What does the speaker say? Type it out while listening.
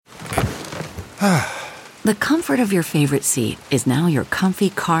The comfort of your favorite seat is now your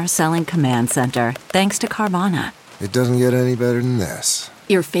comfy car-selling command center, thanks to Carvana. It doesn't get any better than this.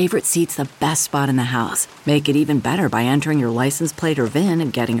 Your favorite seat's the best spot in the house. Make it even better by entering your license plate or VIN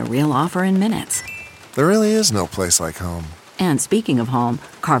and getting a real offer in minutes. There really is no place like home. And speaking of home,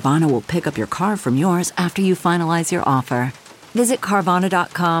 Carvana will pick up your car from yours after you finalize your offer. Visit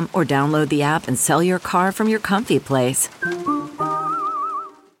Carvana.com or download the app and sell your car from your comfy place.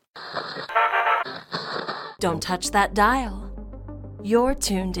 Don't touch that dial. You're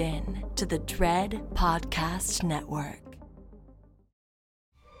tuned in to the Dread Podcast Network.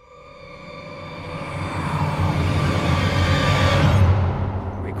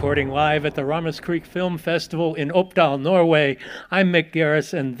 Recording live at the Ramaskrik Film Festival in Oppdal, Norway. I'm Mick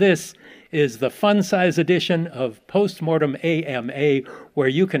Garris, and this is the fun-size edition of Postmortem AMA, where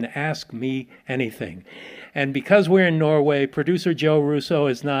you can ask me anything. And because we're in Norway, producer Joe Russo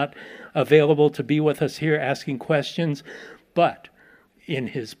is not available to be with us here asking questions, but in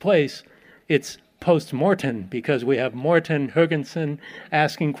his place, it's Postmortem, because we have Morten Huggensen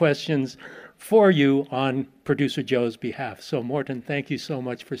asking questions for you on producer Joe's behalf. So Morten, thank you so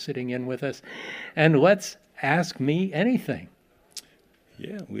much for sitting in with us. And let's ask me anything.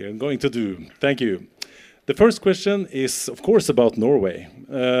 Yeah, we are going to do. Thank you. The first question is, of course, about Norway,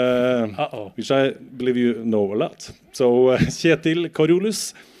 which I believe you know a lot. So Kjetil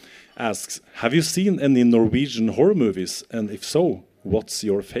Karolus asks, have you seen any Norwegian horror movies? And if so, what's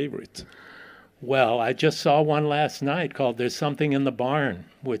your favorite? Well, I just saw one last night called There's Something in the Barn,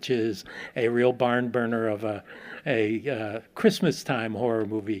 which is a real barn burner of a Christmas time horror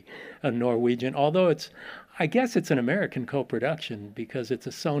movie, a Norwegian, although I guess it's an American co-production because it's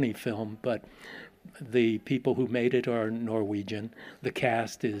a Sony film, but the people who made it are Norwegian. The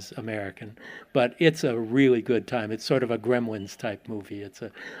cast is American, but it's a really good time. It's sort of a Gremlins type movie. It's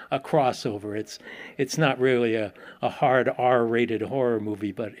a crossover. It's not really a hard R-rated horror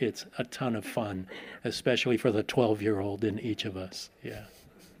movie, but it's a ton of fun, especially for the 12-year-old in each of us. Yeah.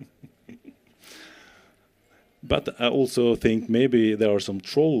 But I also think maybe there are some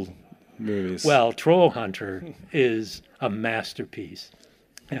troll movies. Well, Troll Hunter is a masterpiece.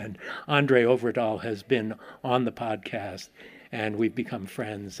 And Andre Overdahl has been on the podcast, and we've become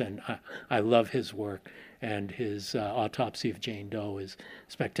friends, and I love his work. And his Autopsy of Jane Doe is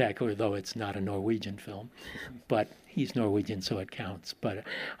spectacular, though it's not a Norwegian film. But he's Norwegian, so it counts. But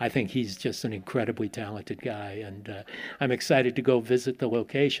I think he's just an incredibly talented guy, and I'm excited to go visit the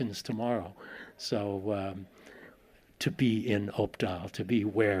locations tomorrow. So to be in Oppdal, to be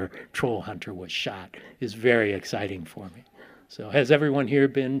where Troll Hunter was shot, is very exciting for me. So has everyone here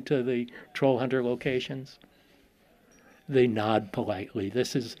been to the Troll Hunter locations? They nod politely.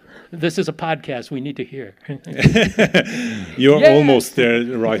 This is a podcast we need to hear. You're almost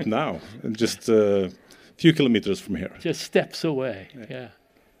there right now, just a few kilometers from here. Just steps away, yeah.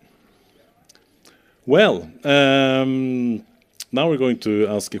 Well, now we're going to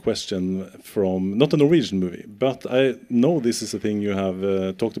ask a question from, not a Norwegian movie, but I know this is a thing you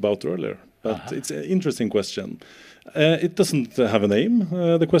have talked about earlier, but it's an interesting question. It doesn't have a name,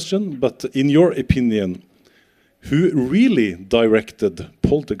 the question, but in your opinion, who really directed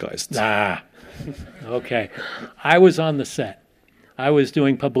Poltergeist? Okay. I was on the set. I was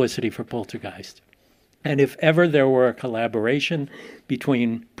doing publicity for Poltergeist. And if ever there were a collaboration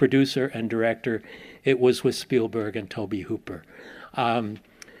between producer and director, it was with Spielberg and Tobe Hooper.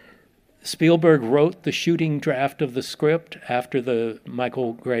 Spielberg wrote the shooting draft of the script after the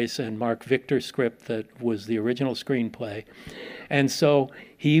Michael Grace and Mark Victor script that was the original screenplay. And so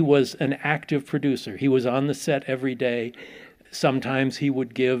he was an active producer. He was on the set every day. Sometimes he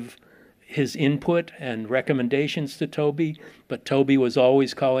would give his input and recommendations to Tobe, but Tobe was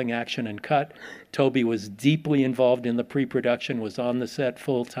always calling action and cut. Tobe was deeply involved in the pre-production, was on the set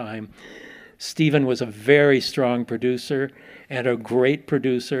full time. Stephen was a very strong producer and a great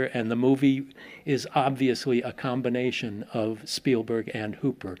producer, and the movie is obviously a combination of Spielberg and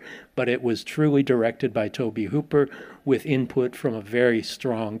Hooper, but it was truly directed by Tobe Hooper with input from a very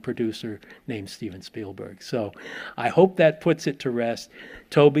strong producer named Steven Spielberg. So I hope that puts it to rest.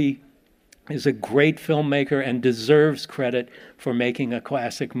 Tobe is a great filmmaker and deserves credit for making a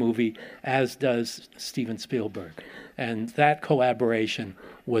classic movie, as does Steven Spielberg. And that collaboration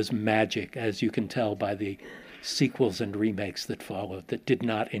was magic, as you can tell by the sequels and remakes that followed that did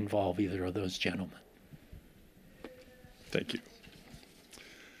not involve either of those gentlemen. Thank you.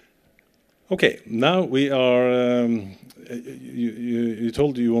 Okay, now we are. You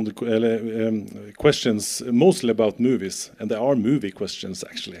told you want questions mostly about movies, and there are movie questions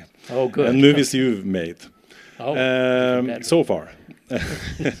actually. Oh, good. And movies you've made. Oh, so far.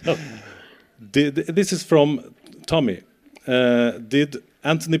 This is from Tommy. Did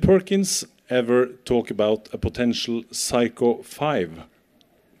Anthony Perkins ever talk about a potential Psycho 5?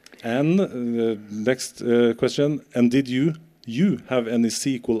 And the next question, and did you have any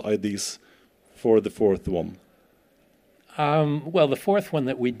sequel ideas for the fourth one? Well, the fourth one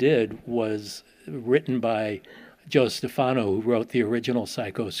that we did was written by Joe Stefano, who wrote the original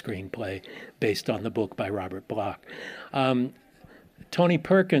Psycho screenplay based on the book by Robert Bloch. Tony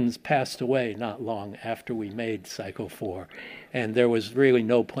Perkins passed away not long after we made Psycho 4, and there was really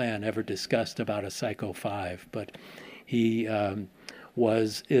no plan ever discussed about a Psycho 5, but he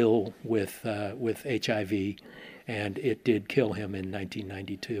was ill with HIV, and it did kill him in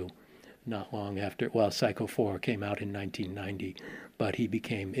 1992, not long after. Well, Psycho 4 came out in 1990, but he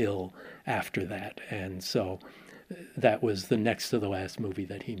became ill after that, and so that was the next to the last movie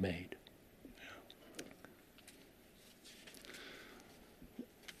that he made.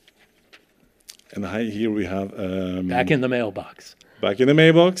 And here we have... Back in the mailbox. Back in the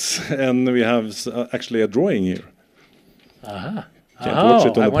mailbox, and we have actually a drawing here. Uh-huh. Watch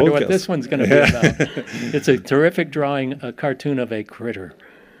it on I the wonder podcast. what this one's going to be about. It's a terrific drawing, a cartoon of a critter.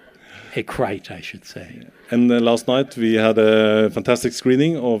 A krite, I should say. And last night we had a fantastic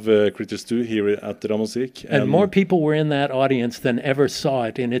screening of Critters 2 here at Ramaskrik. And more people were in that audience than ever saw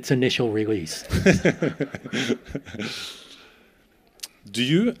it in its initial release. Do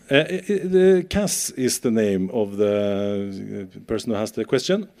you... Cass is the name of the person who has the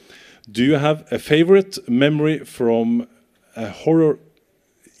question. Do you have a favorite memory from a horror?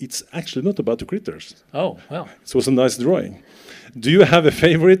 It's actually not about the critters. Oh, well. It was a nice drawing. Do you have a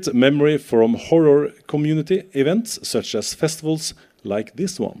favorite memory from horror community events, such as festivals like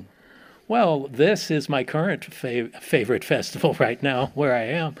this one? Well, this is my current favorite festival right now, where I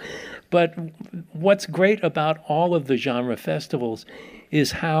am. But what's great about all of the genre festivals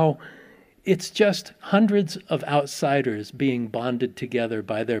is how it's just hundreds of outsiders being bonded together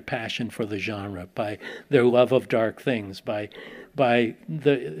by their passion for the genre, by their love of dark things, by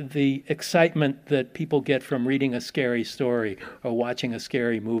the excitement that people get from reading a scary story or watching a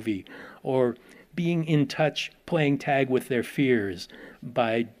scary movie, or being in touch, playing tag with their fears,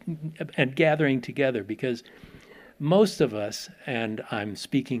 and gathering together. Because most of us, and I'm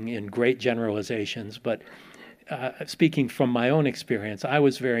speaking in great generalizations, but speaking from my own experience, I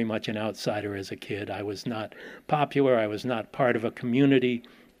was very much an outsider as a kid. I was not popular. I was not part of a community.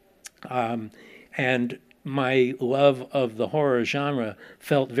 And my love of the horror genre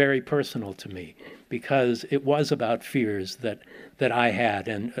felt very personal to me, because it was about fears that I had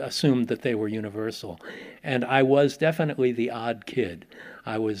and assumed that they were universal. And I was definitely the odd kid.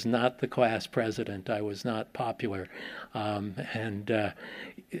 I was not the class president. I was not popular. And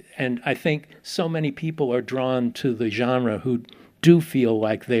I think so many people are drawn to the genre who do feel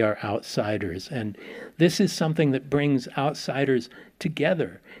like they are outsiders. And this is something that brings outsiders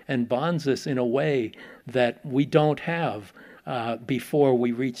together and bonds us in a way that we don't have before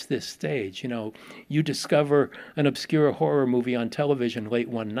we reach this stage. You know, you discover an obscure horror movie on television late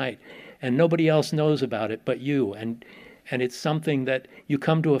one night, and nobody else knows about it but you. And it's something that you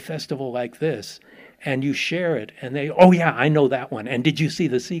come to a festival like this, and you share it, and they, oh yeah, I know that one. And did you see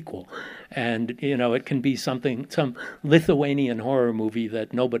the sequel? And, you know, it can be some Lithuanian horror movie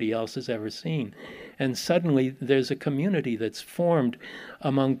that nobody else has ever seen. And suddenly there's a community that's formed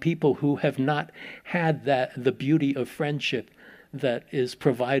among people who have not had the beauty of friendship that is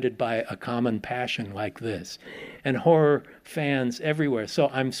provided by a common passion like this. And horror fans everywhere. So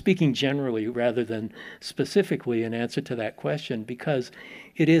I'm speaking generally rather than specifically in answer to that question, because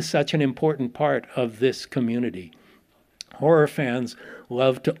it is such an important part of this community. Horror fans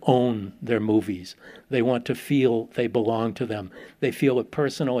love to own their movies. They want to feel they belong to them. They feel a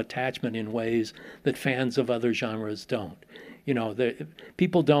personal attachment in ways that fans of other genres don't. You know,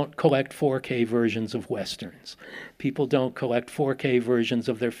 people don't collect 4K versions of Westerns. People don't collect 4K versions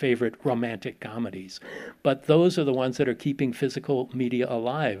of their favorite romantic comedies. But those are the ones that are keeping physical media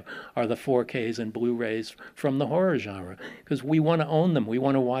alive, are the 4Ks and Blu-rays from the horror genre. Because we want to own them. We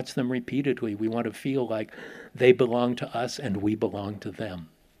want to watch them repeatedly. We want to feel like they belong to us and we belong to them.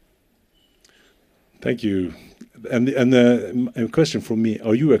 Thank you. And a question from me.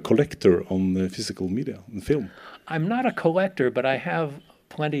 Are you a collector on physical media, on film? I'm not a collector, but I have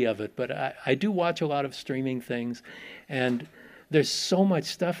plenty of it. But I do watch a lot of streaming things, and there's so much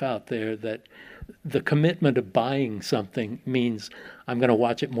stuff out there that the commitment of buying something means I'm going to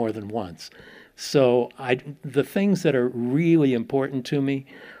watch it more than once. So the things that are really important to me,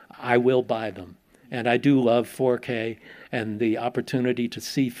 I will buy them. And I do love 4K and the opportunity to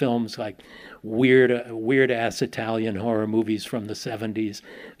see films like weird-ass Italian horror movies from the 70s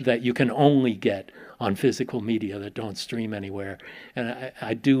that you can only get on physical media that don't stream anywhere. And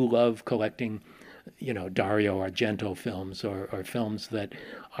I do love collecting, Dario Argento films or films that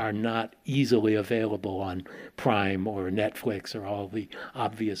are not easily available on Prime or Netflix or all the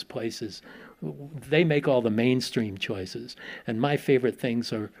obvious places. They make all the mainstream choices. And my favorite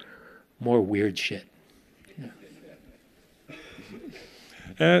things are more weird shit.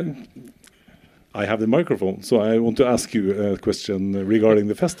 And I have the microphone, so I want to ask you a question regarding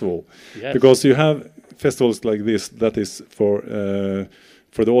the festival. Yes. Because you have festivals like this that is for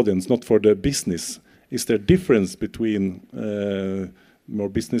the audience, not for the business. Is there a difference between more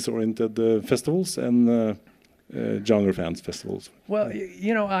business-oriented festivals and genre fans festivals? Well,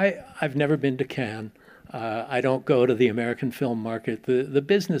 I've never been to Cannes. I don't go to the American film market. The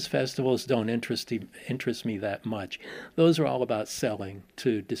business festivals don't interest me that much. Those are all about selling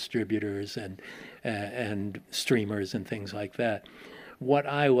to distributors and streamers and things like that. What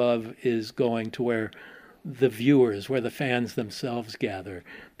I love is going to where the fans themselves gather,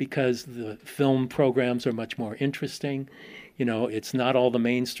 because the film programs are much more interesting. It's not all the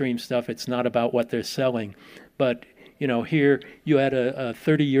mainstream stuff. It's not about what they're selling, but here you had a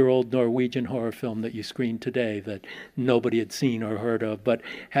 30-year-old Norwegian horror film that you screened today that nobody had seen or heard of, but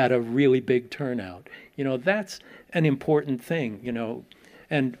had a really big turnout. That's an important thing,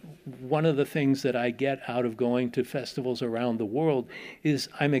 And one of the things that I get out of going to festivals around the world is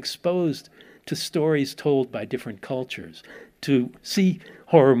I'm exposed to stories told by different cultures, to see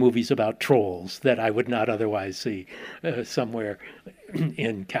horror movies about trolls that I would not otherwise see somewhere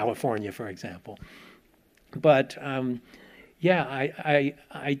in California, for example. But I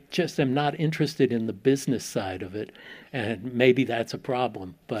just am not interested in the business side of it, and maybe that's a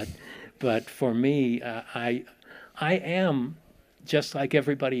problem. But for me, I am just like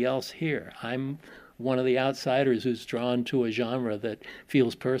everybody else here. I'm one of the outsiders who's drawn to a genre that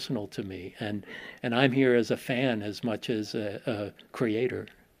feels personal to me, and I'm here as a fan as much as a creator.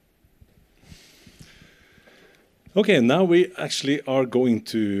 Okay, now we actually are going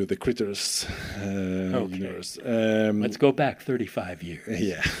to the Critters universe. Let's go back 35 years.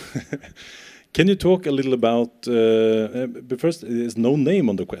 Yeah. Can you talk a little about, but first, there's no name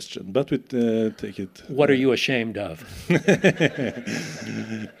on the question, but we take it. What are you ashamed of?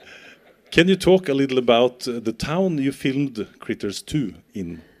 Can you talk a little about the town you filmed Critters 2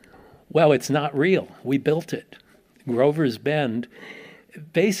 in? Well, it's not real. We built it. Grover's Bend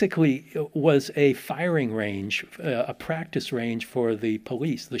basically was a firing range, a practice range for the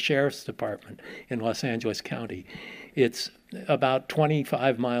police, the sheriff's department in Los Angeles County. It's about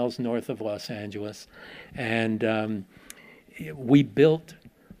 25 miles north of Los Angeles, and we built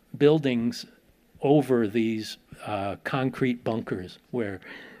buildings over these concrete bunkers where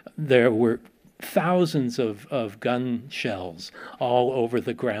there were thousands of gun shells all over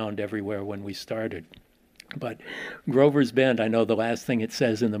the ground everywhere when we started. But Grover's Bend, I know the last thing it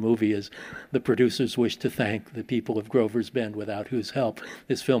says in the movie is the producers wish to thank the people of Grover's Bend, without whose help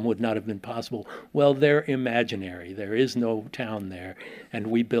this film would not have been possible. Well, they're imaginary. There is no town there, and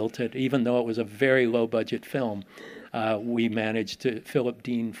we built it. Even though it was a very low-budget film, we managed to... Philip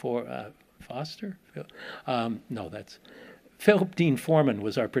Dean Foster? Philip Dean Foreman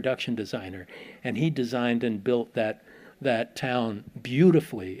was our production designer, and he designed and built that town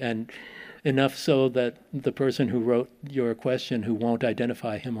beautifully, and enough so that the person who wrote your question, who won't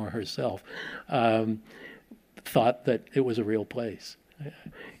identify him or herself, thought that it was a real place.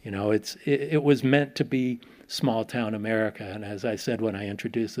 It was meant to be small town America, and as I said when I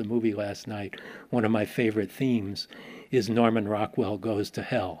introduced the movie last night, one of my favorite themes is Norman Rockwell Goes to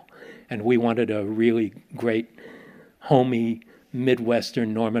Hell, and we wanted a really great, homey,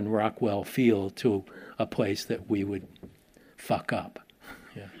 Midwestern Norman Rockwell feel to a place that we would fuck up.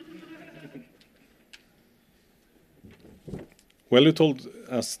 Well, you told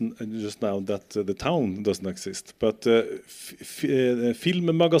us just now that the town doesn't exist, but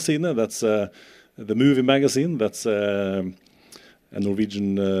Film Magazine, that's the movie magazine, that's a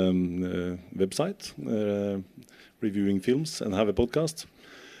Norwegian website reviewing films and have a podcast.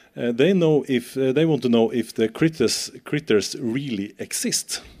 They want to know if the critters really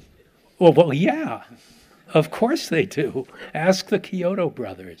exist. Well, yeah, of course they do. Ask the Kyoto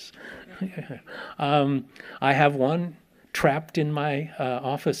brothers. I have one trapped in my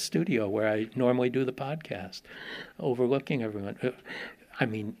office studio where I normally do the podcast, overlooking everyone. I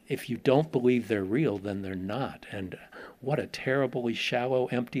mean, if you don't believe they're real, then they're not. And what a terribly shallow,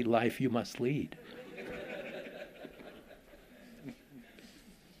 empty life you must lead.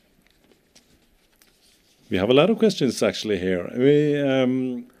 We have a lot of questions actually here.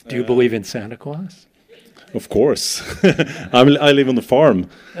 Do you believe in Santa Claus? Of course. I live on the farm.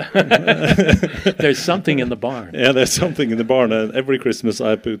 There's something in the barn. Yeah, there's something in the barn, and every Christmas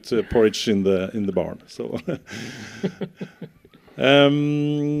I put porridge in the barn. So,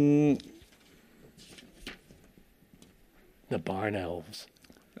 the barn elves.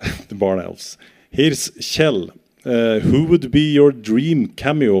 The barn elves. Here's Kjell. Who would be your dream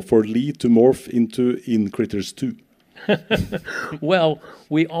cameo for Lee to morph into in Critters 2? Well,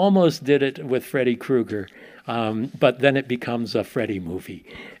 we almost did it with Freddy Krueger, but then it becomes a Freddy movie.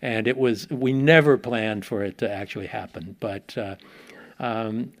 And we never planned for it to actually happen. But to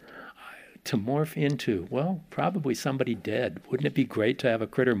morph into, well, probably somebody dead. Wouldn't it be great to have a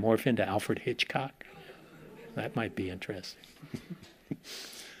critter morph into Alfred Hitchcock? That might be interesting.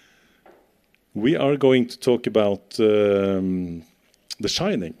 We are going to talk about The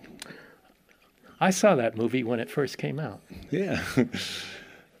Shining. I saw that movie when it first came out. Yeah.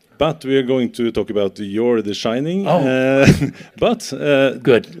 But we are going to talk about The Shining. Oh.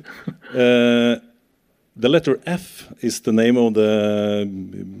 Good. The letter F is the name of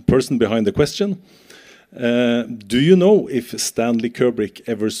the person behind the question. Do you know if Stanley Kubrick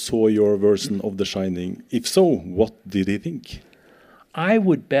ever saw your version of The Shining? If so, what did he think? I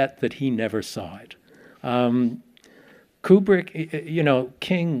would bet that he never saw it. Kubrick,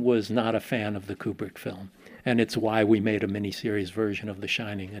 King was not a fan of the Kubrick film, and it's why we made a miniseries version of The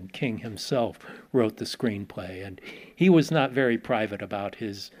Shining, and King himself wrote the screenplay, and he was not very private about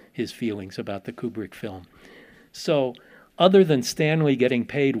his feelings about the Kubrick film. So, other than Stanley getting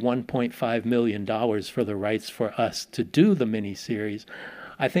paid $1.5 million for the rights for us to do the miniseries,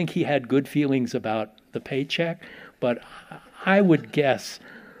 I think he had good feelings about the paycheck, but I would guess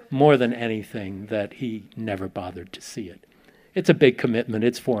more than anything that he never bothered to see it. It's a big commitment.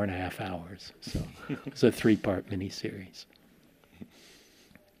 It's 4.5 hours. So it's a 3-part miniseries.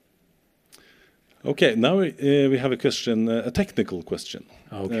 Okay, now we have a question, a technical question.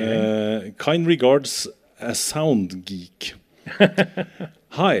 Okay. Kind regards, a sound geek.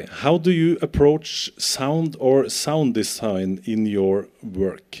 Hi, how do you approach sound or sound design in your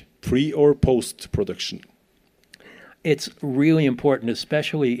work, pre or post production? It's really important,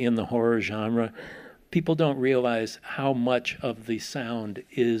 especially in the horror genre. People don't realize how much of the sound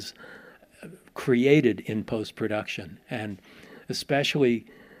is created in post-production. And especially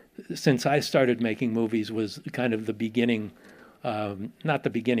since I started making movies was kind of the beginning, not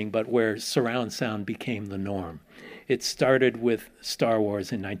the beginning, but where surround sound became the norm. It started with Star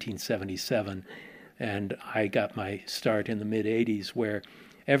Wars in 1977, and I got my start in the mid-'80s where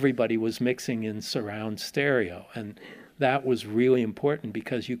everybody was mixing in surround stereo, and that was really important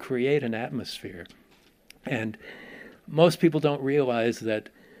because you create an atmosphere. And most people don't realize that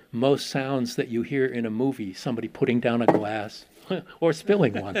most sounds that you hear in a movie, somebody putting down a glass or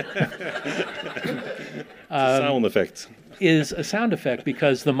spilling one, Sound effect. is a sound effect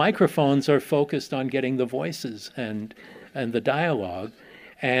because the microphones are focused on getting the voices and the dialogue.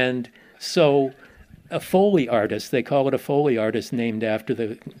 And so a Foley artist, they call it a Foley artist named after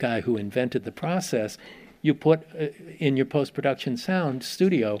the guy who invented the process, you put in your post-production sound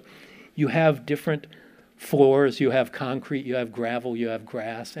studio, you have different floors, you have concrete, you have gravel, you have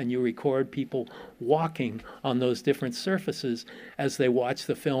grass, and you record people walking on those different surfaces as they watch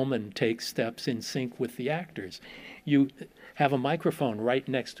the film and take steps in sync with the actors. You have a microphone right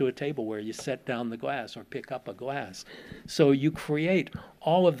next to a table where you set down the glass or pick up a glass. So you create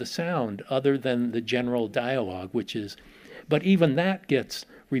all of the sound other than the general dialogue, but even that gets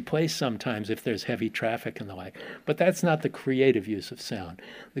replaced sometimes if there's heavy traffic and the like. But that's not the creative use of sound.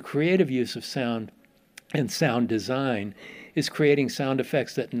 The creative use of sound and sound design is creating sound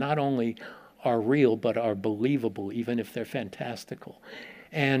effects that not only are real but are believable, even if they're fantastical.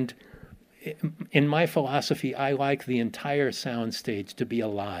 And in my philosophy, I like the entire sound stage to be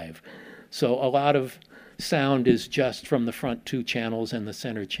alive. So a lot of sound is just from the front 2 channels and the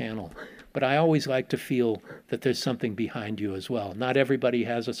center channel. But I always like to feel that there's something behind you as well. Not everybody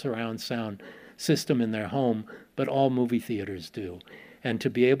has a surround sound system in their home, but all movie theaters do. And to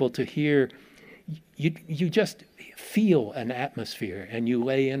be able to hear, you just feel an atmosphere and you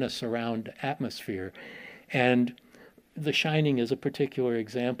lay in a surround atmosphere. And The Shining is a particular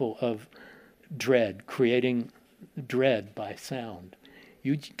example of dread, creating dread by sound.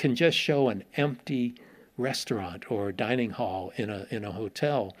 You can just show an empty restaurant or dining hall in a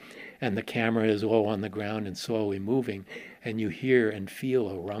hotel, and the camera is low on the ground and slowly moving, and you hear and feel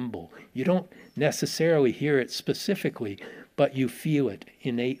a rumble. You don't necessarily hear it specifically, but you feel it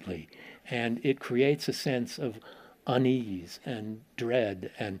innately, and it creates a sense of unease and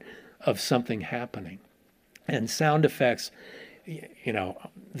dread and of something happening. And sound effects, you know,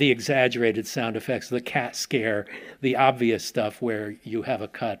 the exaggerated sound effects, the cat scare, the obvious stuff where you have a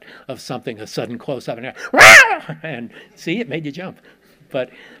cut of something, a sudden close-up, and see, it made you jump. But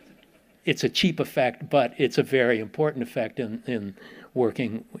it's a cheap effect, but it's a very important effect in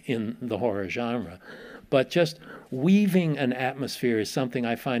working in the horror genre. But just weaving an atmosphere is something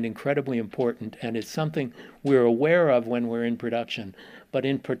I find incredibly important, and it's something we're aware of when we're in production, but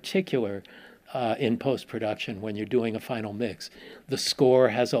in particular in post-production when you're doing a final mix. The score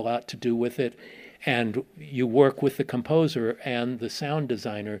has a lot to do with it, and you work with the composer and the sound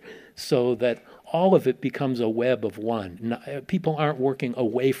designer so that all of it becomes a web of one. People aren't working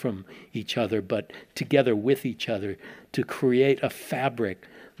away from each other, but together with each other to create a fabric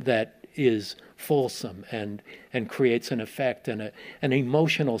that is fulsome and creates an effect and an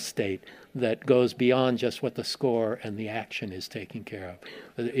emotional state that goes beyond just what the score and the action is taking care of.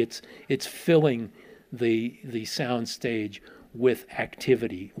 It's filling the sound stage with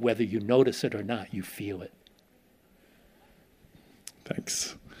activity. Whether you notice it or not, you feel it.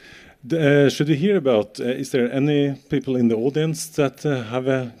 Thanks. Should we hear about, is there any people in the audience that have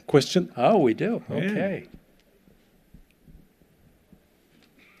a question? Oh, we do. Yeah. Okay.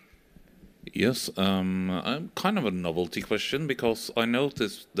 Yes, kind of a novelty question, because I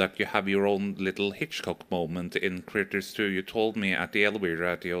noticed that you have your own little Hitchcock moment in Critters 2. You told me at the elevator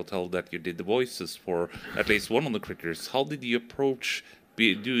at the hotel that you did the voices for at least one of the critters. How did you approach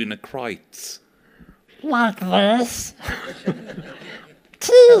doing a Kreitz? Like this.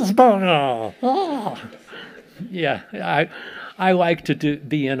 Cheeseburger. Oh. Yeah, I like to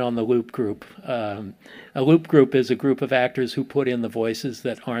be in on the loop group. A loop group is a group of actors who put in the voices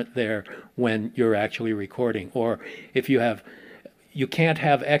that aren't there when you're actually recording. Or if you can't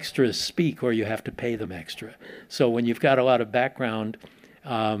have extras speak, or you have to pay them extra. So when you've got a lot of background,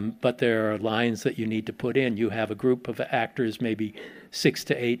 but there are lines that you need to put in, you have a group of actors, maybe 6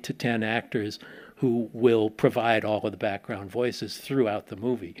 to 8 to 10 actors, who will provide all of the background voices throughout the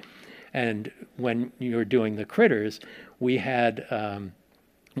movie. And when you're doing the critters, we had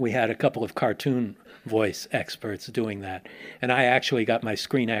a couple of cartoon voice experts doing that. And I actually got my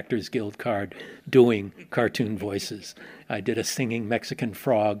Screen Actors Guild card doing cartoon voices. I did a singing Mexican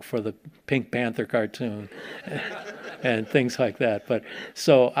frog for the Pink Panther cartoon and things like that. But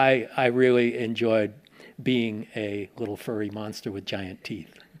so I really enjoyed being a little furry monster with giant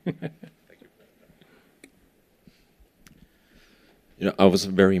teeth. You know, I was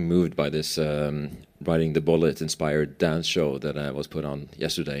very moved by this Riding the Bullet-inspired dance show that was put on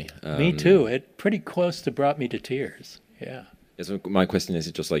yesterday. Me too. It pretty close to brought me to tears. Yeah. So my question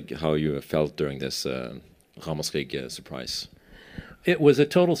is just like how you felt during this Ramaskrik surprise. It was a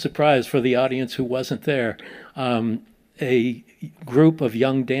total surprise for the audience who wasn't there. A group of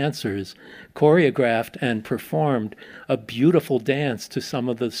young dancers choreographed and performed a beautiful dance to some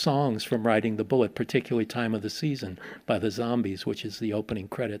of the songs from Riding the Bullet, particularly Time of the Season by the Zombies, which is the opening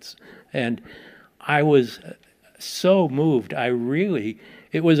credits. And I was so moved.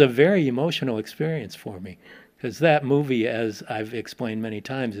 It was a very emotional experience for me, because that movie, as I've explained many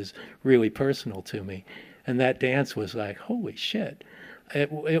times, is really personal to me. And that dance was like, holy shit.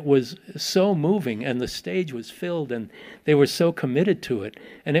 It was so moving, and the stage was filled, and they were so committed to it.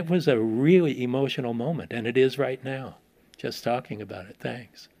 And it was a really emotional moment, and it is right now, just talking about it.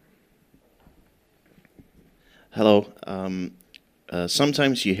 Thanks. Hello.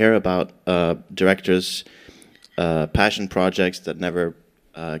 Sometimes you hear about directors' passion projects that never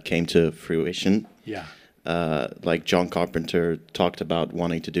came to fruition. Yeah. Like John Carpenter talked about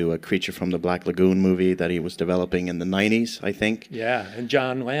wanting to do a Creature from the Black Lagoon movie that he was developing in the 90s, I think. Yeah, and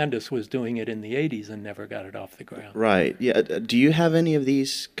John Landis was doing it in the 80s and never got it off the ground. Right. Yeah. Do you have any of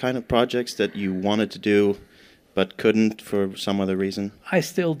these kind of projects that you wanted to do but couldn't for some other reason? I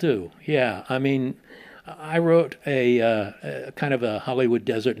still do, yeah. I mean, I wrote a kind of a Hollywood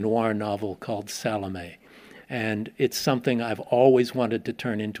desert noir novel called Salome. And it's something I've always wanted to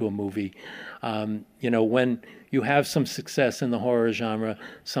turn into a movie. When you have some success in the horror genre,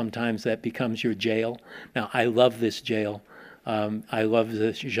 sometimes that becomes your jail. Now, I love this jail. I love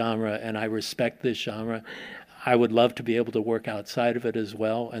this genre, and I respect this genre. I would love to be able to work outside of it as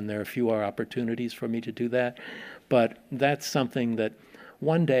well, and there are fewer opportunities for me to do that. But that's something that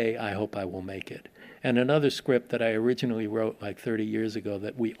one day I hope I will make it. And another script that I originally wrote like 30 years ago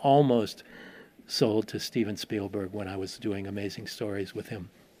that we almost sold to Steven Spielberg when I was doing Amazing Stories with him.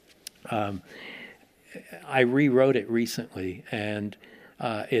 I rewrote it recently, and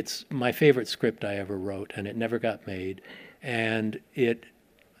it's my favorite script I ever wrote, and it never got made. And it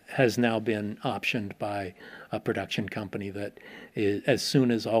has now been optioned by a production company that is, as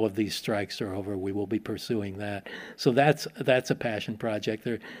soon as all of these strikes are over, we will be pursuing that. So that's a passion project.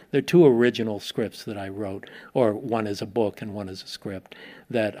 They're two original scripts that I wrote, or one is a book and one is a script,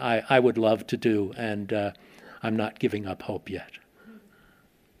 that I would love to do, and I'm not giving up hope yet.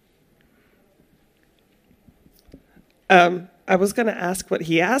 I was going to ask what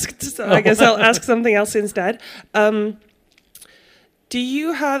he asked, so I guess I'll ask something else instead. Do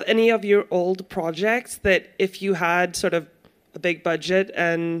you have any of your old projects that if you had sort of a big budget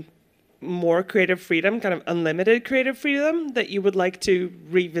and more creative freedom, kind of unlimited creative freedom, that you would like to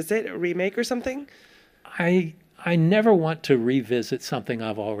revisit or remake or something? I never want to revisit something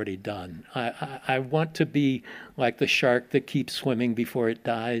I've already done. I want to be like the shark that keeps swimming before it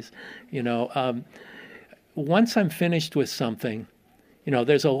dies. Once I'm finished with something,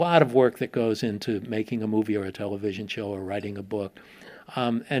 there's a lot of work that goes into making a movie or a television show or writing a book.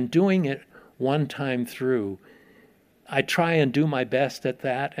 And doing it one time through, I try and do my best at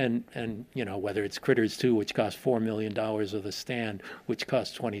that. And whether it's Critters 2, which cost $4 million, or The Stand, which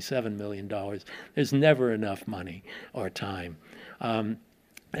cost $27 million, there's never enough money or time.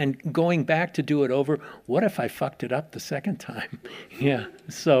 And going back to do it over, what if I fucked it up the second time? Yeah.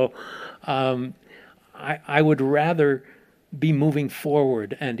 So I would rather be moving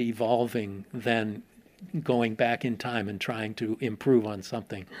forward and evolving than going back in time and trying to improve on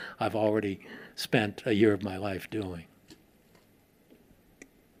something I've already spent a year of my life doing.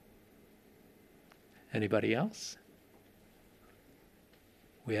 Anybody else?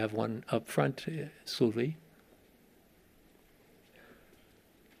 We have one up front, Sully.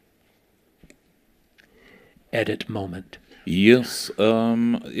 Edit moment. Yes,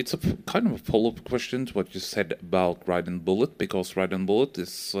 it's a kind of a follow-up question to what you said about Riding Bullet, because Riding Bullet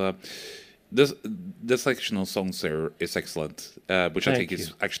is the selection of songs there is excellent, which I think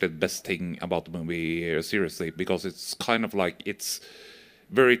is actually the best thing about the movie, seriously, because it's kind of like, it's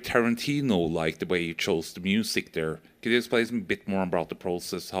very Tarantino-like the way you chose the music there. Could you explain a bit more about the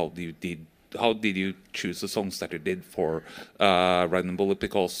process? How did you choose the songs that you did for Riding Bullet?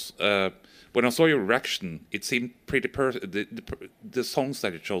 Because when I saw your reaction, it seemed pretty the songs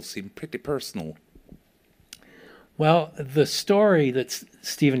that you chose seemed pretty personal. Well, the story that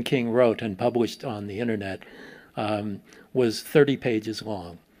Stephen King wrote and published on the internet was 30 pages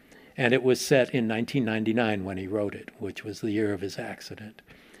long. And it was set in 1999 when he wrote it, which was the year of his accident.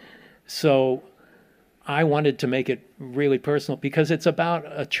 So I wanted to make it really personal because it's about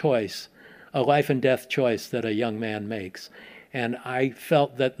a choice, a life and death choice that a young man makes. And I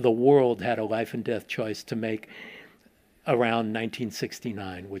felt that the world had a life and death choice to make around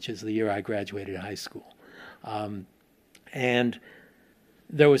 1969, which is the year I graduated high school. And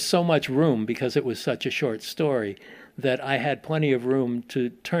there was so much room, because it was such a short story, that I had plenty of room to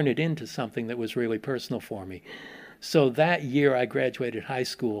turn it into something that was really personal for me. So that year I graduated high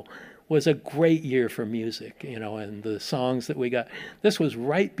school was a great year for music, and the songs that we got. This was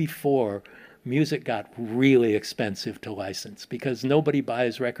right before music got really expensive to license, because nobody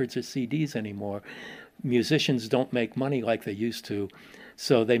buys records or CDs anymore. Musicians don't make money like they used to,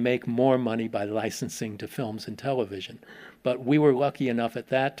 so they make more money by licensing to films and television. But we were lucky enough at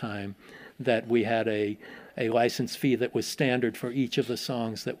that time that we had a license fee that was standard for each of the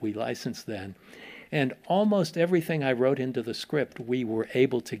songs that we licensed then. And almost everything I wrote into the script, we were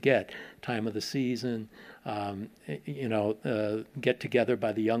able to get. Time of the Season, Get Together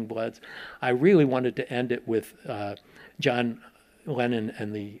by the Youngbloods. I really wanted to end it with John Lennon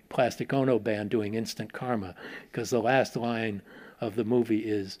and the Plastic Ono Band doing Instant Karma, because the last line of the movie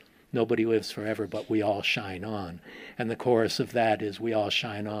is, "Nobody lives forever, but we all shine on." And the chorus of that is, "We all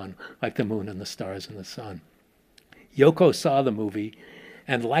shine on like the moon and the stars and the sun." Yoko saw the movie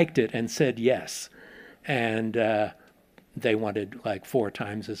and liked it and said yes. And they wanted like 4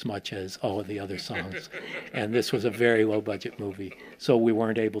 times as much as all of the other songs. And this was a very low-budget movie, so we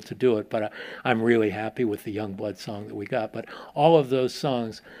weren't able to do it. But I'm really happy with the Youngblood song that we got. But all of those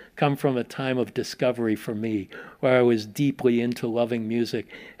songs come from a time of discovery for me, where I was deeply into loving music,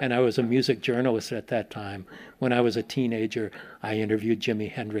 and I was a music journalist at that time. When I was a teenager, I interviewed Jimi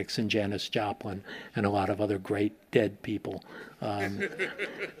Hendrix and Janis Joplin and a lot of other great dead people.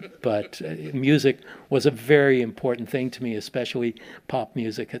 But music was a very important thing to me, especially pop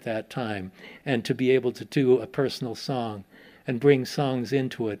music at that time. And to be able to do a personal song and bring songs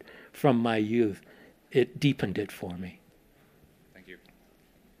into it from my youth, it deepened it for me. Thank you.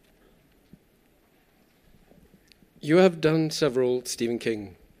 You have done several Stephen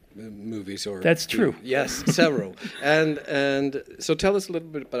King movies, or that's true. Yes, several. And so tell us a little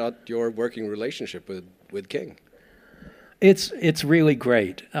bit about your working relationship with King. It's really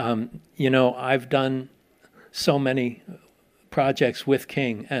great. I've done so many projects with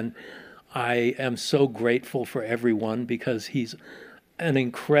King, and I am so grateful for everyone because he's an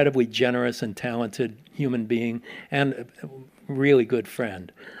incredibly generous and talented human being and a really good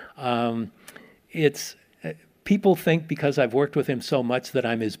friend. People think because I've worked with him so much that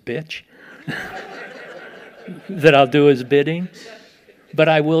I'm his bitch, that I'll do his bidding. But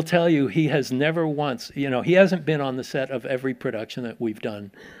I will tell you, he has never once, he hasn't been on the set of every production that we've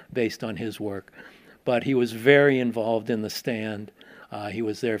done based on his work. But he was very involved in The Stand. He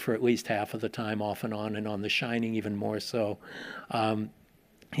was there for at least half of the time, off and on The Shining even more so.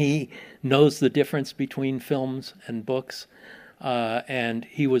 He knows the difference between films and books. And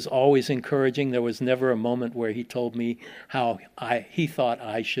he was always encouraging. There was never a moment where he told me how he thought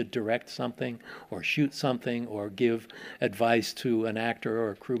I should direct something or shoot something or give advice to an actor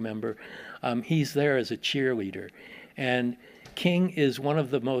or a crew member. He's there as a cheerleader. And King is one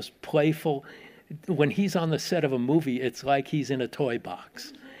of the most playful. When he's on the set of a movie, it's like he's in a toy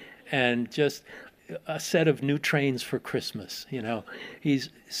box. And just a set of new trains for Christmas, He's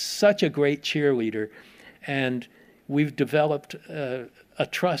such a great cheerleader. And we've developed a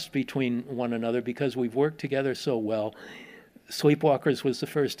trust between one another because we've worked together so well. Sleepwalkers was the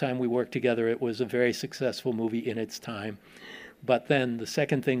first time we worked together. It was a very successful movie in its time. But then the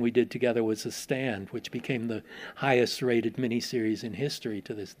second thing we did together was The Stand, which became the highest rated miniseries in history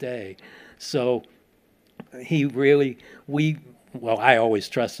to this day. So I always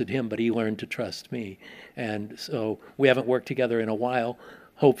trusted him, but he learned to trust me. And so we haven't worked together in a while.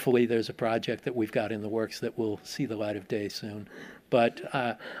 Hopefully there's a project that we've got in the works that will see the light of day soon. But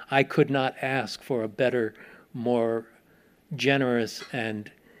I could not ask for a better, more generous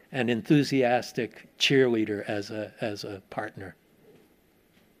and enthusiastic cheerleader as a partner.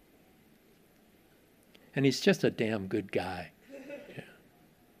 And he's just a damn good guy. Yeah.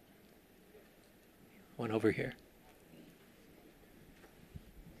 One over here.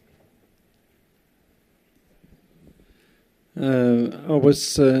 I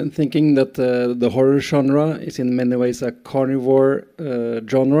was thinking that the horror genre is in many ways a carnivore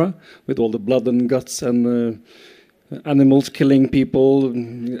genre with all the blood and guts and animals killing people,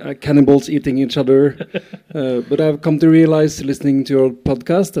 cannibals eating each other. But I've come to realize, listening to your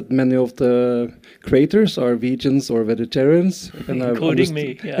podcast, that many of the creators are vegans or vegetarians. And including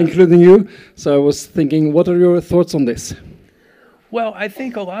me. Yeah. Including you. So I was thinking, what are your thoughts on this? Well, I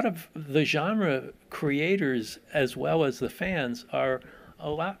think a lot of the genre creators as well as the fans are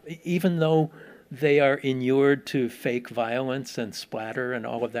even though they are inured to fake violence and splatter and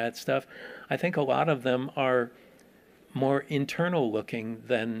all of that stuff, I think a lot of them are more internal looking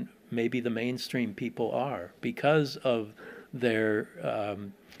than maybe the mainstream people are because of their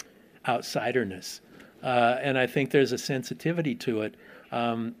outsiderness. And I think there's a sensitivity to it.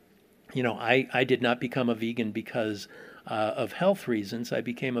 I did not become a vegan because of health reasons. I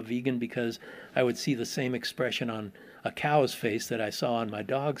became a vegan because I would see the same expression on a cow's face that I saw on my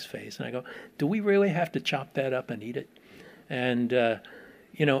dog's face. And I go, do we really have to chop that up and eat it? And,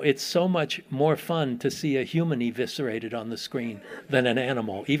 it's so much more fun to see a human eviscerated on the screen than an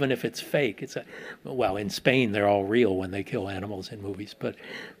animal, even if it's fake. In Spain, they're all real when they kill animals in movies. But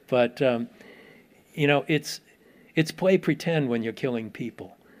it's play pretend when you're killing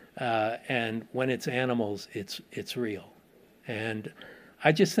people. And when it's animals, it's real. And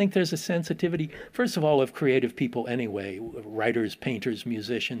I just think there's a sensitivity, first of all, of creative people anyway, writers, painters,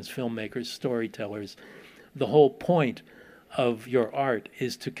 musicians, filmmakers, storytellers. The whole point of your art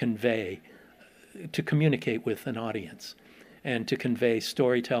is to communicate with an audience and to convey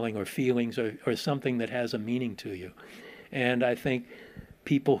storytelling or feelings or something that has a meaning to you. And I think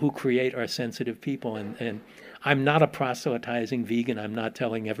people who create are sensitive people. And I'm not a proselytizing vegan. I'm not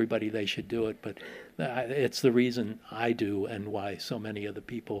telling everybody they should do it, but it's the reason I do and why so many of the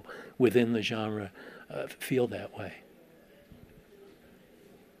people within the genre feel that way.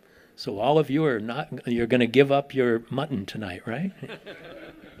 So all of you you're going to give up your mutton tonight, right?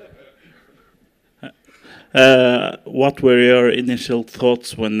 What were your initial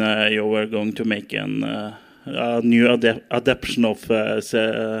thoughts when you were going to make a new adaptation of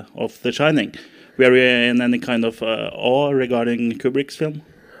The Shining? Were you in any kind of awe regarding Kubrick's film?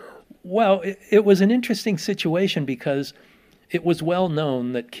 Well, it was an interesting situation because it was well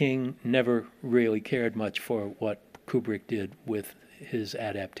known that King never really cared much for what Kubrick did with his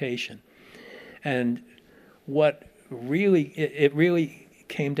adaptation. And what really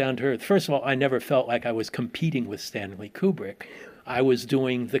came down to earth, first of all, I never felt like I was competing with Stanley Kubrick. I was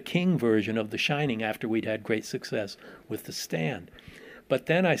doing the King version of The Shining after we'd had great success with The Stand. But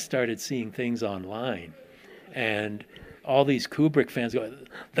then I started seeing things online, and all these Kubrick fans go,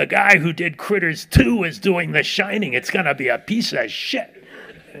 the guy who did Critters 2 is doing The Shining. It's going to be a piece of shit.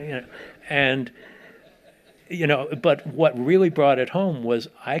 And, but what really brought it home was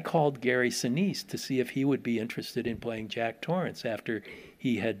I called Gary Sinise to see if he would be interested in playing Jack Torrance after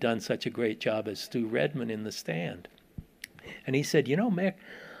he had done such a great job as Stu Redman in The Stand. And he said, Mick,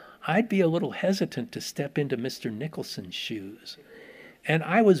 I'd be a little hesitant to step into Mr. Nicholson's shoes. And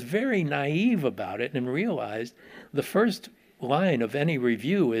I was very naive about it and realized the first line of any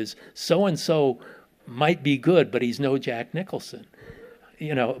review is so-and-so might be good, but he's no Jack Nicholson.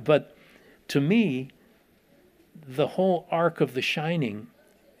 But to me, the whole arc of The Shining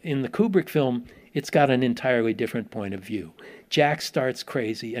in the Kubrick film, it's got an entirely different point of view. Jack starts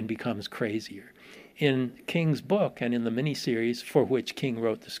crazy and becomes crazier. In King's book and in the miniseries for which King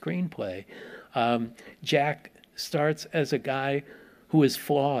wrote the screenplay, Jack starts as a guy who is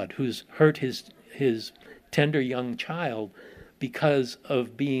flawed, who's hurt his tender young child because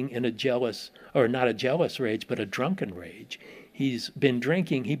of being in a jealous, or not a jealous rage, but a drunken rage. He's been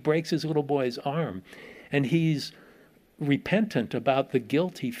drinking, he breaks his little boy's arm, and he's repentant about the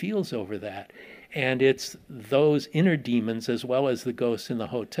guilt he feels over that. And it's those inner demons as well as the ghosts in the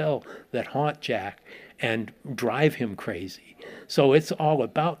hotel that haunt Jack and drive him crazy. So it's all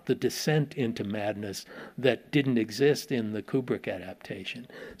about the descent into madness that didn't exist in the Kubrick adaptation.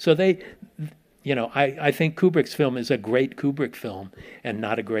 So I think Kubrick's film is a great Kubrick film and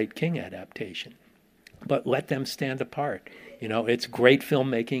not a great King adaptation. But let them stand apart. It's great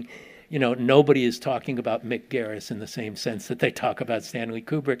filmmaking. Nobody is talking about Mick Garris in the same sense that they talk about Stanley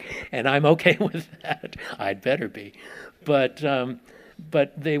Kubrick, and I'm okay with that. I'd better be. But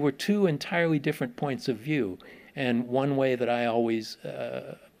they were two entirely different points of view. And one way that I always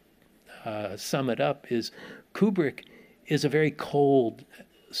sum it up is Kubrick is a very cold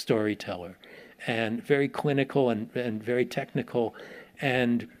storyteller and very clinical and very technical.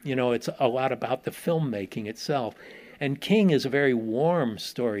 And, it's a lot about the filmmaking itself. And King is a very warm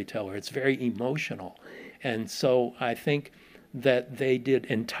storyteller. It's very emotional. And so I think that they did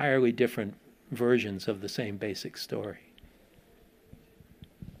entirely different versions of the same basic story.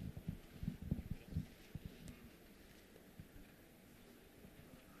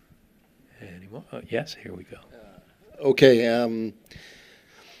 Anyone? Yes, here we go. Okay.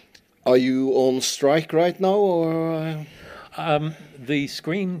 Are you on strike right now, or? The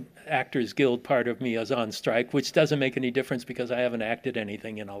Screen Actors Guild part of me is on strike, which doesn't make any difference because I haven't acted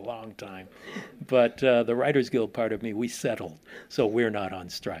anything in a long time. But the Writers Guild part of me, we settled, so we're not on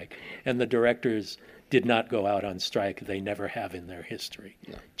strike. And the directors did not go out on strike. They never have in their history.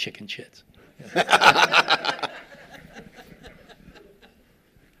 No. Chicken shits. Yeah.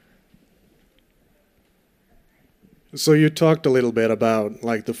 So you talked a little bit about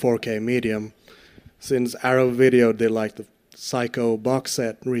like the 4K medium. Since Arrow Video did like the Psycho box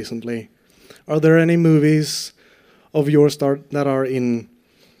set recently, are there any movies of yours that are in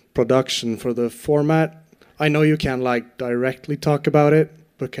production for the format? I know you can't like directly talk about it,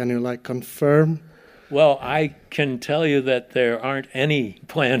 but can you like confirm? Well, I can tell you that there aren't any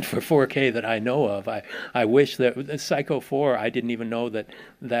planned for 4K that I know of. I wish that Psycho 4, I didn't even know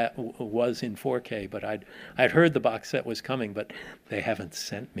that was in 4K, but I'd heard the box set was coming, but they haven't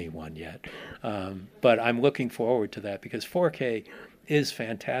sent me one yet. But I'm looking forward to that because 4K is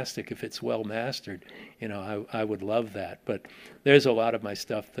fantastic if it's well mastered. I would love that. But there's a lot of my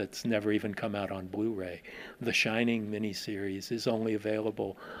stuff that's never even come out on Blu-ray. The Shining miniseries is only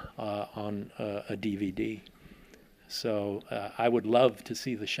available on a DVD. So I would love to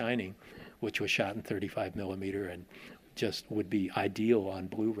see The Shining, which was shot in 35 millimeter and just would be ideal on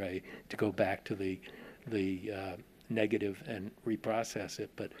Blu-ray to go back to the negative and reprocess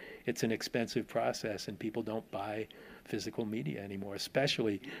it. But it's an expensive process and people don't buy physical media anymore,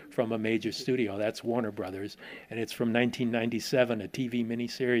 especially from a major studio. That's Warner Brothers, and it's from 1997, a TV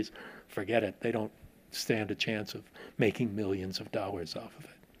miniseries. Forget it. They don't stand a chance of making millions of dollars off of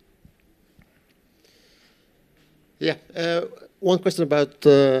it. Yeah. One question about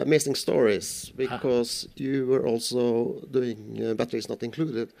Amazing Stories, because you were also doing Batteries Not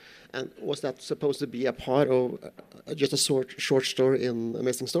Included. And was that supposed to be a part of just a short story in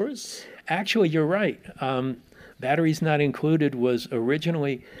Amazing Stories? Actually, you're right. Batteries Not Included was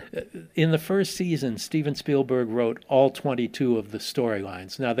originally, in the first season, Steven Spielberg wrote all 22 of the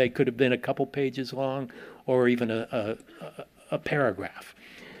storylines. Now, they could have been a couple pages long or even a paragraph.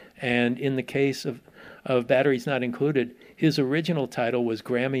 And in the case of Batteries Not Included, his original title was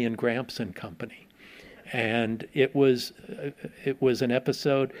Grammy and Gramps and Company. And it was an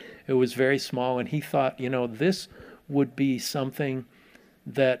episode, it was very small, and he thought, this would be something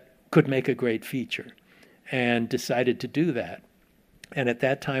that could make a great feature. and decided to do that. And at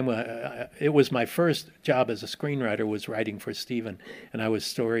that time, it was my first job as a screenwriter was writing for Steven, and I was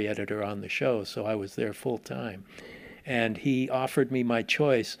story editor on the show, so I was there full time. And he offered me my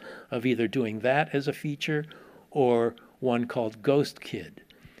choice of either doing that as a feature or one called Ghost Kid.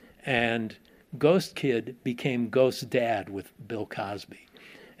 And Ghost Kid became Ghost Dad with Bill Cosby,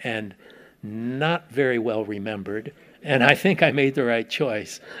 and not very well remembered. And I think I made the right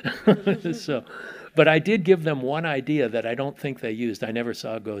choice. So, but I did give them one idea that I don't think they used. I never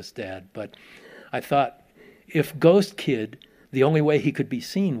saw Ghost Dad, but I thought if Ghost Kid, the only way he could be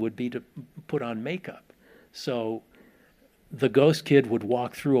seen would be to put on makeup. So the Ghost Kid would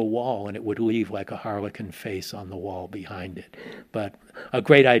walk through a wall and it would leave like a harlequin face on the wall behind it. But a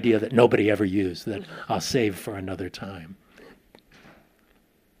great idea that nobody ever used that I'll save for another time.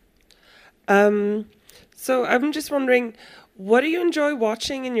 So I'm just wondering, what do you enjoy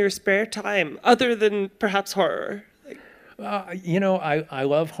watching in your spare time, other than perhaps horror? I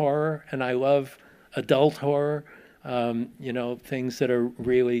love horror, and I love adult horror. Things that are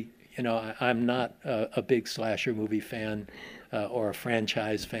really, I'm not a big slasher movie fan or a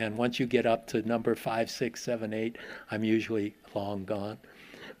franchise fan. Once you get up to number 5, 6, 7, 8, I'm usually long gone.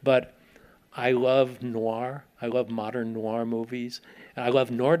 But I love noir. I love modern noir movies. And I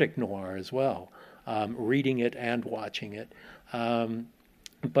love Nordic noir as well, reading it and watching it.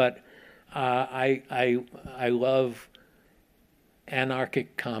 But I love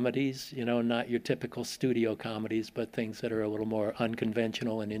anarchic comedies, not your typical studio comedies, but things that are a little more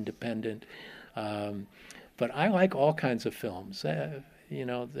unconventional and independent. But I like all kinds of films.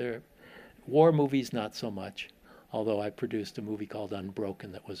 They're war movies, not so much. Although I produced a movie called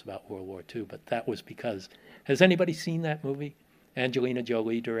Unbroken that was about World War II, but that was because, has anybody seen that movie? Angelina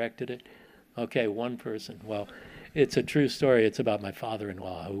Jolie directed it. Okay, one person. Well, it's a true story. It's about my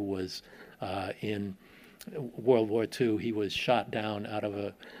father-in-law who was in World War II. He was shot down out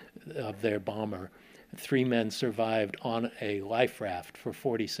of their bomber. 3 men survived on a life raft for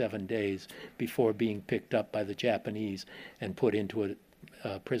 47 days before being picked up by the Japanese and put into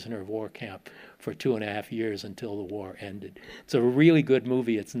a prisoner of war camp for 2.5 years until the war ended. It's a really good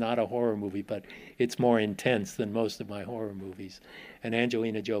movie. It's not a horror movie, but it's more intense than most of my horror movies. And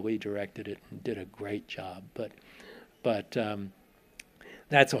Angelina Jolie directed it and did a great job. But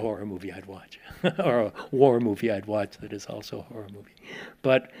that's a horror movie I'd watch, or a war movie I'd watch that is also a horror movie.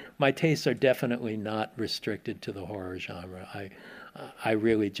 But my tastes are definitely not restricted to the horror genre. I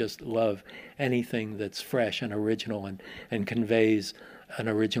really just love anything that's fresh and original and conveys an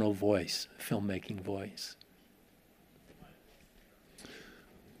original voice, filmmaking voice.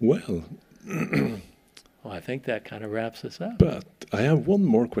 Well, I think that kind of wraps us up. But I have one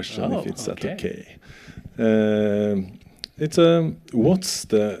more question, if it's okay. It's a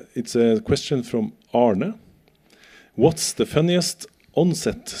question from Arne. What's the funniest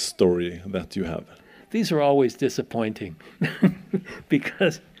on-set story that you have? These are always disappointing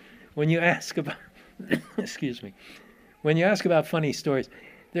because when you ask about when you ask about funny stories,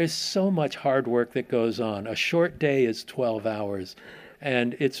 there's so much hard work that goes on. A short day is 12 hours,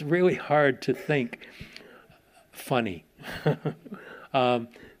 and it's really hard to think funny.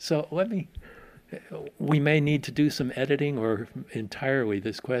 So we may need to do some editing or entirely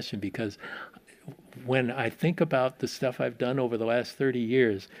this question, because when I think about the stuff I've done over the last 30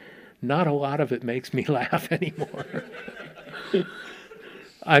 years, not a lot of it makes me laugh anymore.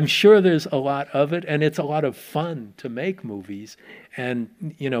 I'm sure there's a lot of it, and it's a lot of fun to make movies,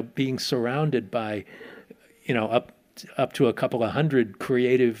 and being surrounded by up to a couple of hundred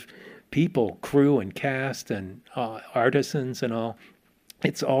creative people, crew and cast and artisans and all.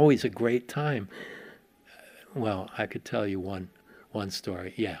 It's always a great time. Well, I could tell you one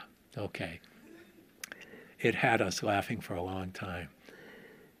story. Yeah, okay. It had us laughing for a long time.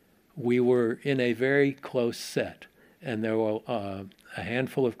 We were in a very close set, and there were a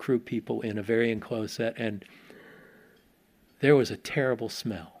handful of crew people in a very enclosed set, and there was a terrible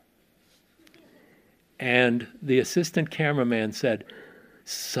smell. And the assistant cameraman said,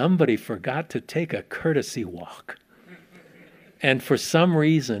 "Somebody forgot to take a courtesy walk." And for some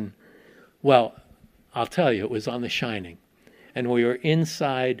reason, well, I'll tell you, it was on The Shining. And we were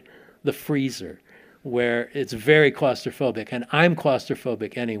inside the freezer, where it's very claustrophobic, and I'm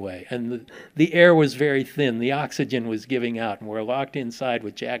claustrophobic anyway, and the air was very thin, the oxygen was giving out, and we're locked inside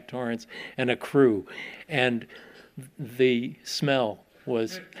with Jack Torrance and a crew, and the smell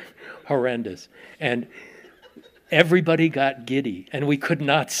was horrendous. And everybody got giddy, and we could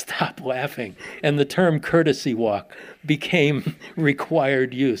not stop laughing. And the term courtesy walk became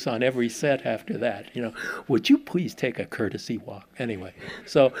required use on every set after that. You know, would you please take a courtesy walk? Anyway,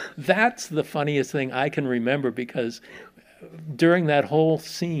 so that's the funniest thing I can remember, because during that whole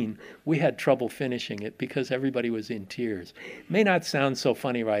scene, we had trouble finishing it because everybody was in tears. It may not sound so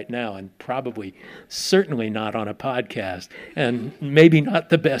funny right now, and probably certainly not on a podcast, and maybe not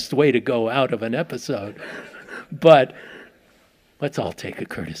the best way to go out of an episode. But let's all take a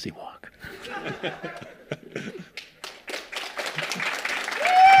courtesy walk.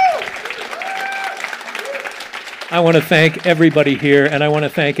 I want to thank everybody here, and I want to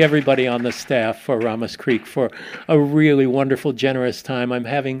thank everybody on the staff for Ramaskrik for a really wonderful, generous time. I'm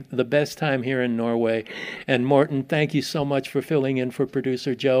having the best time here in Norway. And Morten, thank you so much for filling in for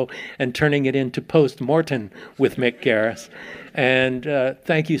producer Joe and turning it into Post-Mortem with Mick Garris. And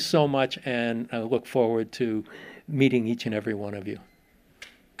thank you so much, and I look forward to meeting each and every one of you.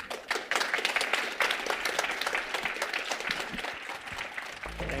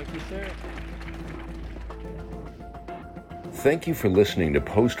 Thank you, sir. Thank you for listening to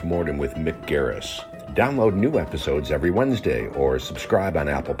Post-Mortem with Mick Garris. Download new episodes every Wednesday or subscribe on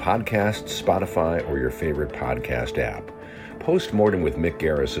Apple Podcasts, Spotify, or your favorite podcast app. Post-Mortem with Mick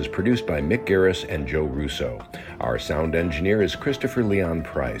Garris is produced by Mick Garris and Joe Russo. Our sound engineer is Christopher Leon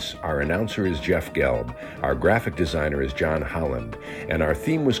Price. Our announcer is Jeff Gelb. Our graphic designer is John Holland. And our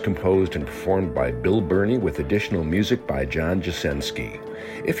theme was composed and performed by Bill Burney with additional music by John Jasensky.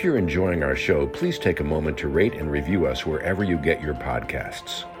 If you're enjoying our show, please take a moment to rate and review us wherever you get your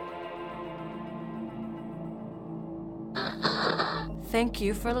podcasts. Thank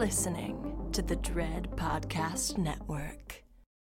you for listening to the Dread Podcast Network.